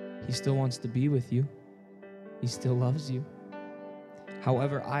 He still wants to be with you. He still loves you.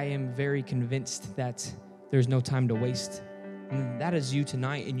 However, I am very convinced that there's no time to waste. And that is you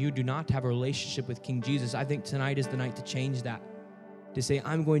tonight, and you do not have a relationship with King Jesus. I think tonight is the night to change that. To say,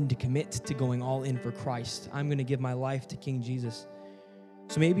 I'm going to commit to going all in for Christ. I'm going to give my life to King Jesus.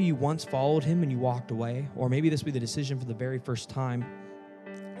 So maybe you once followed him and you walked away, or maybe this will be the decision for the very first time.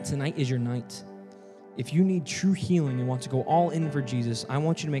 Tonight is your night. If you need true healing and want to go all in for Jesus, I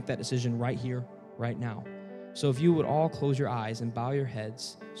want you to make that decision right here, right now. So if you would all close your eyes and bow your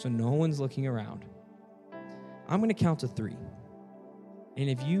heads so no one's looking around. I'm going to count to 3. And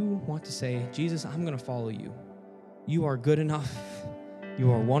if you want to say, Jesus, I'm going to follow you. You are good enough.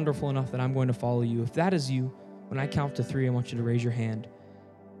 You are wonderful enough that I'm going to follow you. If that is you, when I count to 3, I want you to raise your hand.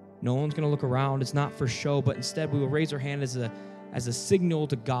 No one's going to look around. It's not for show, but instead we will raise our hand as a signal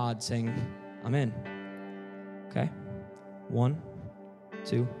to God saying, I'm in. Okay? 1,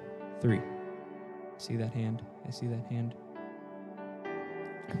 2, 3. See that hand? I see that hand.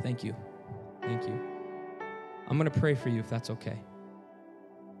 Thank you. Thank you. I'm going to pray for you if that's okay.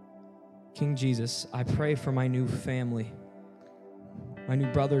 King Jesus, I pray for my new family, my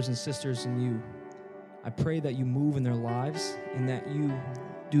new brothers and sisters in you. I pray that you move in their lives and that you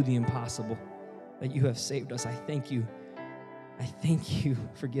do the impossible, that you have saved us. I thank you. I thank you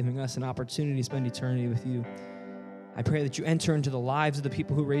for giving us an opportunity to spend eternity with you. I pray that you enter into the lives of the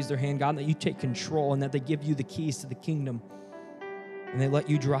people who raise their hand, God, and that you take control and that they give you the keys to the kingdom and they let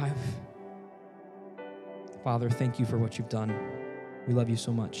you drive. Father, thank you for what you've done. We love you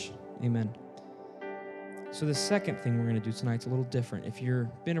so much. Amen. So the second thing we're going to do tonight is a little different. If you've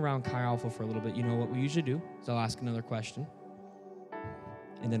been around Chi Alpha for a little bit, you know what we usually do is I'll ask another question,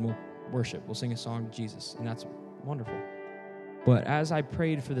 and then we'll worship. We'll sing a song to Jesus, and that's wonderful. But as I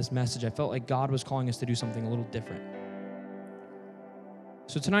prayed for this message, I felt like God was calling us to do something a little different.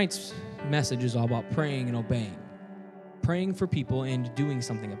 So tonight's message is all about praying and obeying, praying for people and doing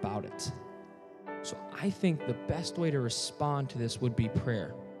something about it. So I think the best way to respond to this would be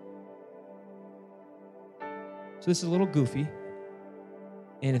prayer. So this is a little goofy,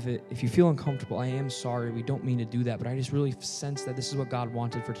 and if you feel uncomfortable, I am sorry. We don't mean to do that, but I just really sense that this is what God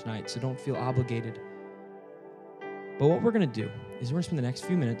wanted for tonight, so don't feel obligated. But what we're going to do is we're going to spend the next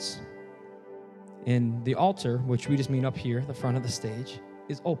few minutes in the altar, which we just meet up here, the front of the stage,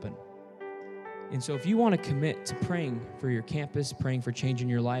 is open. And so if you want to commit to praying for your campus, praying for change in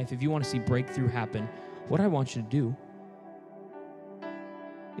your life, if you want to see breakthrough happen, what I want you to do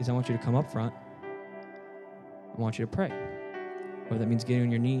is I want you to come up front. I want you to pray. Whether that means getting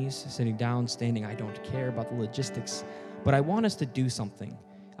on your knees, sitting down, standing, I don't care about the logistics. But I want us to do something.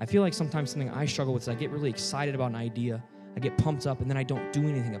 I feel like sometimes something I struggle with is I get really excited about an idea. I get pumped up, and then I don't do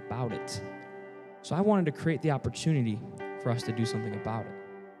anything about it. So I wanted to create the opportunity for us to do something about it,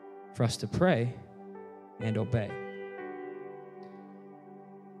 for us to pray and obey.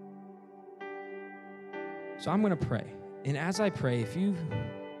 So I'm going to pray. And as I pray, if you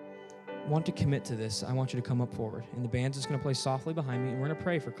want to commit to this, I want you to come up forward. And the band's just going to play softly behind me, and we're going to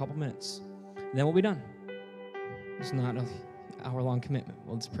pray for a couple minutes. And then we'll be done. It's not an hour-long commitment.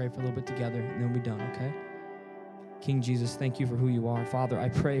 We'll just pray for a little bit together, and then we'll be done, okay? King Jesus, thank you for who you are. Father, I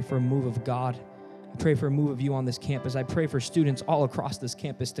pray for a move of God. I pray for a move of you on this campus. I pray for students all across this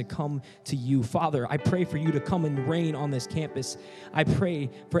campus to come to you. Father, I pray for you to come and reign on this campus. I pray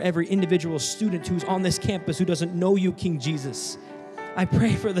for every individual student who's on this campus who doesn't know you, King Jesus. I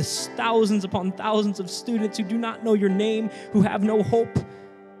pray for the thousands upon thousands of students who do not know your name, who have no hope,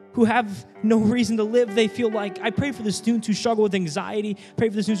 who have no reason to live. They feel like, I pray for the students who struggle with anxiety, pray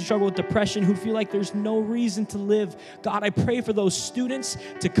for the students who struggle with depression, who feel like there's no reason to live. God, I pray for those students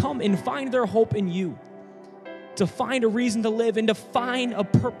to come and find their hope in you, to find a reason to live and to find a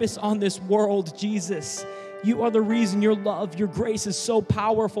purpose on this world, Jesus. You are the reason. Your love, your grace is so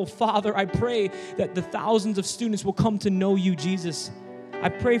powerful. Father, I pray that the thousands of students will come to know you, Jesus. I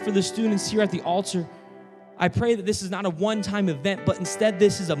pray for the students here at the altar. I pray that this is not a one-time event, but instead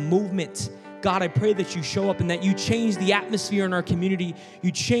this is a movement. God, I pray that you show up and that you change the atmosphere in our community.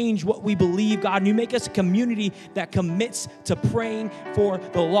 You change what we believe, God, and you make us a community that commits to praying for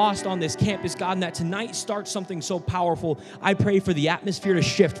the lost on this campus, God, and that tonight starts something so powerful. I pray for the atmosphere to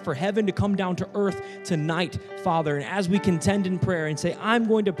shift, for heaven to come down to earth tonight, Father. And as we contend in prayer and say, I'm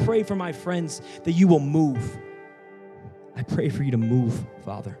going to pray for my friends, that you will move. I pray for you to move,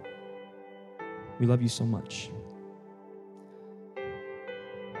 Father. We love you so much.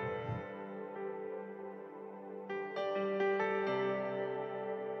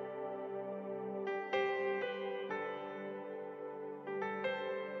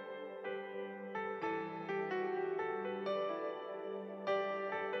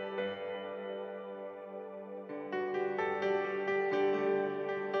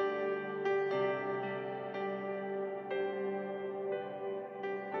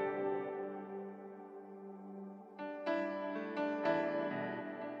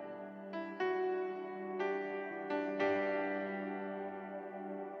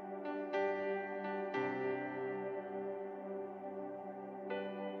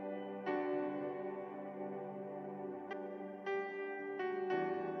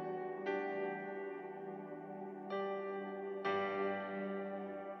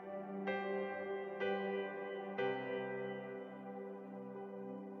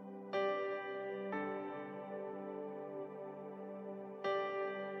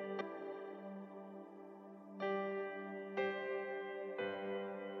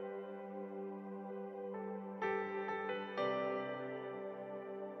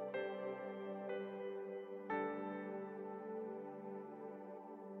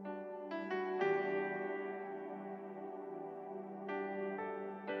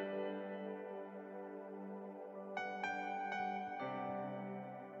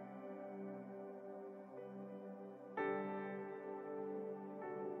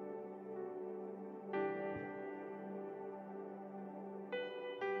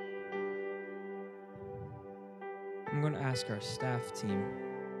 I'm going to ask our staff team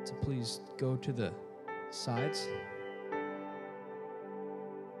to please go to the sides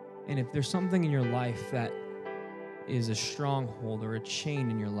And if there's something in your life that is a stronghold or a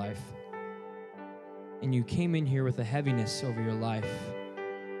chain in your life, and you came in here with a heaviness over your life,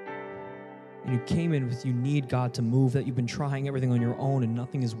 and you came in with you need God to move, that you've been trying everything on your own and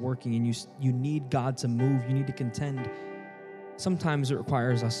nothing is working, and you need God to move, you need to contend. Sometimes it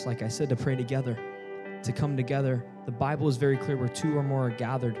requires us, like I said, to pray together, to come together. The Bible is very clear, where two or more are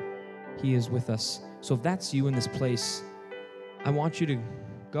gathered, He is with us. So if that's you in this place, I want you to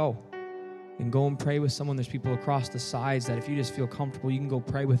go and pray with someone. There's people across the sides that if you just feel comfortable, you can go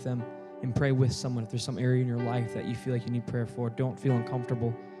pray with them and pray with someone. If there's some area in your life that you feel like you need prayer for, don't feel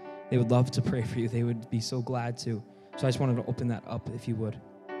uncomfortable. They would love to pray for you. They would be so glad to. So I just wanted to open that up, if you would.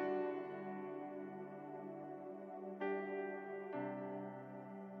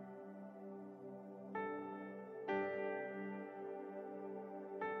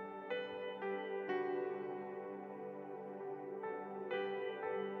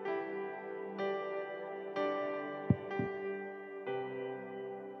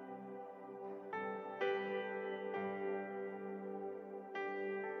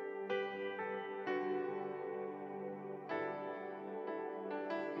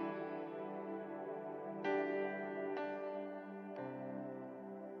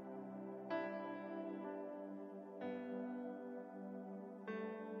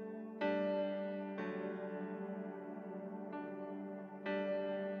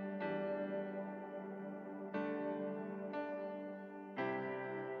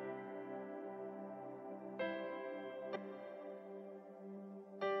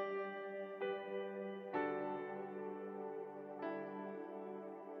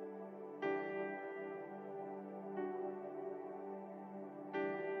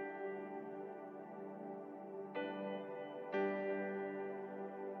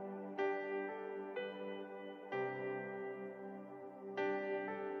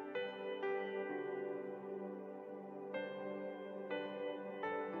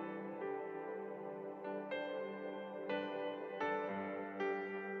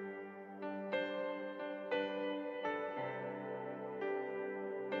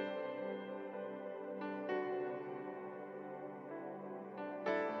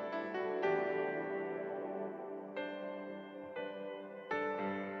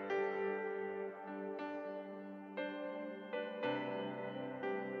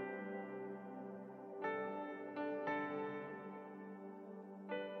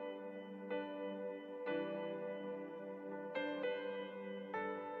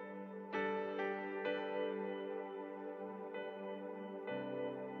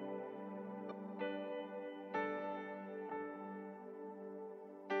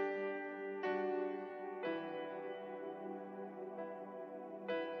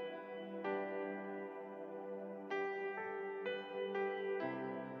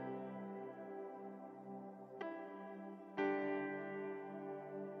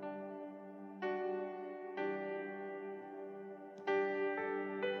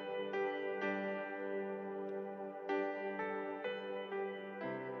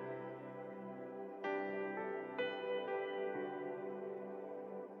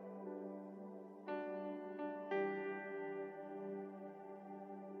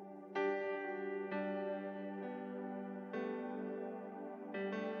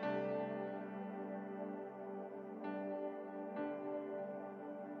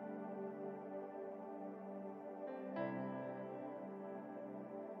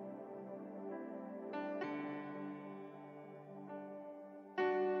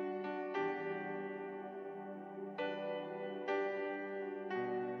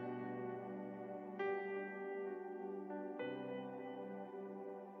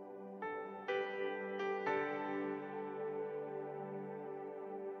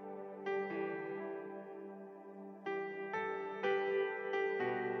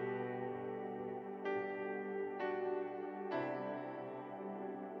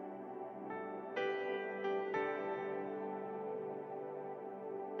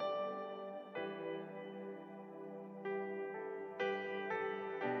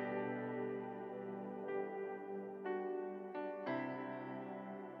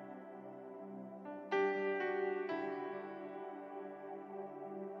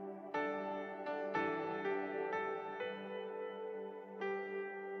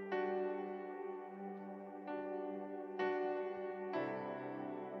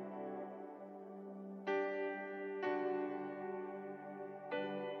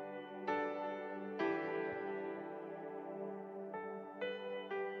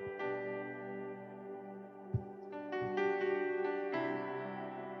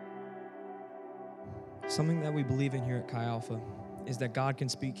 Something that we believe in here at Chi Alpha is that God can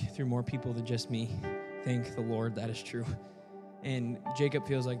speak through more people than just me. Thank the Lord, that is true. And Jacob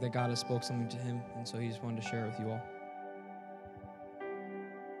feels like that God has spoke something to him, and so he just wanted to share it with you all.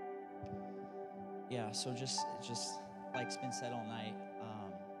 Yeah, so just like's been said all night,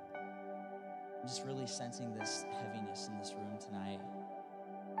 I'm just really sensing this heaviness in this room tonight,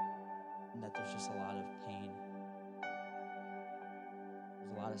 and that there's just a lot of pain.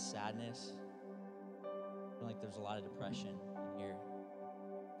 There's a lot of sadness. I feel like there's a lot of depression in here.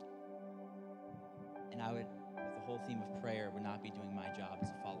 And I would, with the whole theme of prayer, would not be doing my job as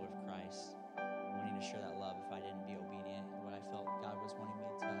a follower of Christ, wanting to share that love if I didn't be obedient to what I felt God was wanting me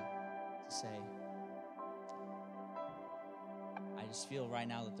to say. I just feel right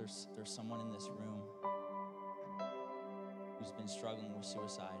now that there's someone in this room who's been struggling with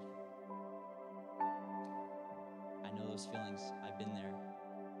suicide. I know those feelings. I've been there.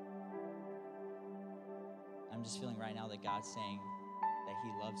 I'm just feeling right now that God's saying that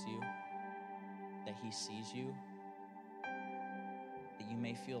He loves you, that He sees you, that you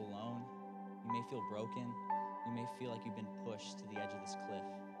may feel alone, you may feel broken, you may feel like you've been pushed to the edge of this cliff,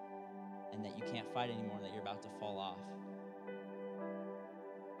 and that you can't fight anymore, that you're about to fall off.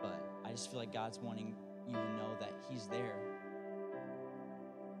 But I just feel like God's wanting you to know that He's there,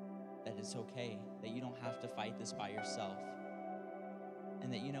 that it's okay, that you don't have to fight this by yourself,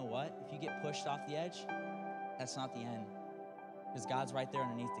 and that, you know what, if you get pushed off the edge, that's not the end, because God's right there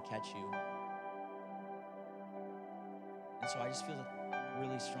underneath to catch you. And so I just feel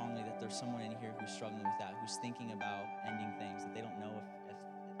really strongly that there's someone in here who's struggling with that, who's thinking about ending things, that they don't know if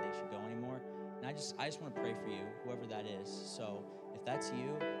they should go anymore. And I just want to pray for you, whoever that is. So if that's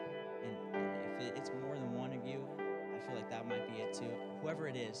you, and if it's more than one of you, I feel like that might be it too. Whoever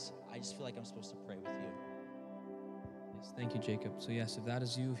it is, I just feel like I'm supposed to pray with you. Yes, thank you, Jacob. So yes, if that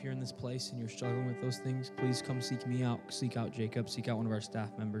is you, if you're in this place and you're struggling with those things, please come seek me out. Seek out Jacob. Seek out one of our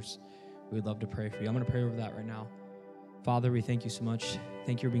staff members. We would love to pray for you. I'm going to pray over that right now. Father, we thank you so much.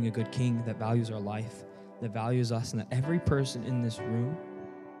 Thank you for being a good king that values our life, that values us, and that every person in this room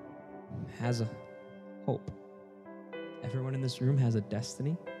has a hope. Everyone in this room has a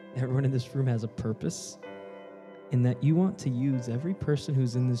destiny. Everyone in this room has a purpose. And that you want to use every person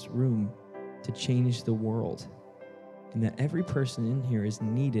who's in this room to change the world. And that every person in here is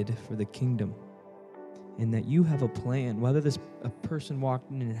needed for the kingdom. And that you have a plan, whether a person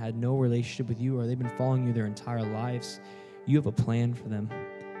walked in and had no relationship with you or they've been following you their entire lives, you have a plan for them.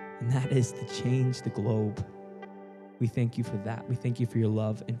 And that is to change the globe. We thank you for that. We thank you for your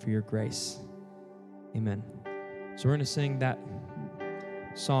love and for your grace. Amen. So we're going to sing that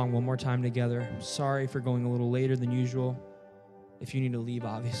song one more time together. Sorry for going a little later than usual. If you need to leave,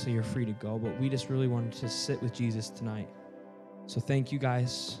 obviously you're free to go, but we just really wanted to sit with Jesus tonight. So thank you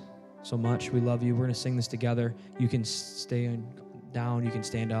guys so much. We love you. We're going to sing this together. You can stay down. You can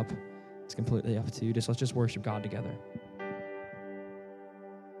stand up. It's completely up to you. Let's just worship God together.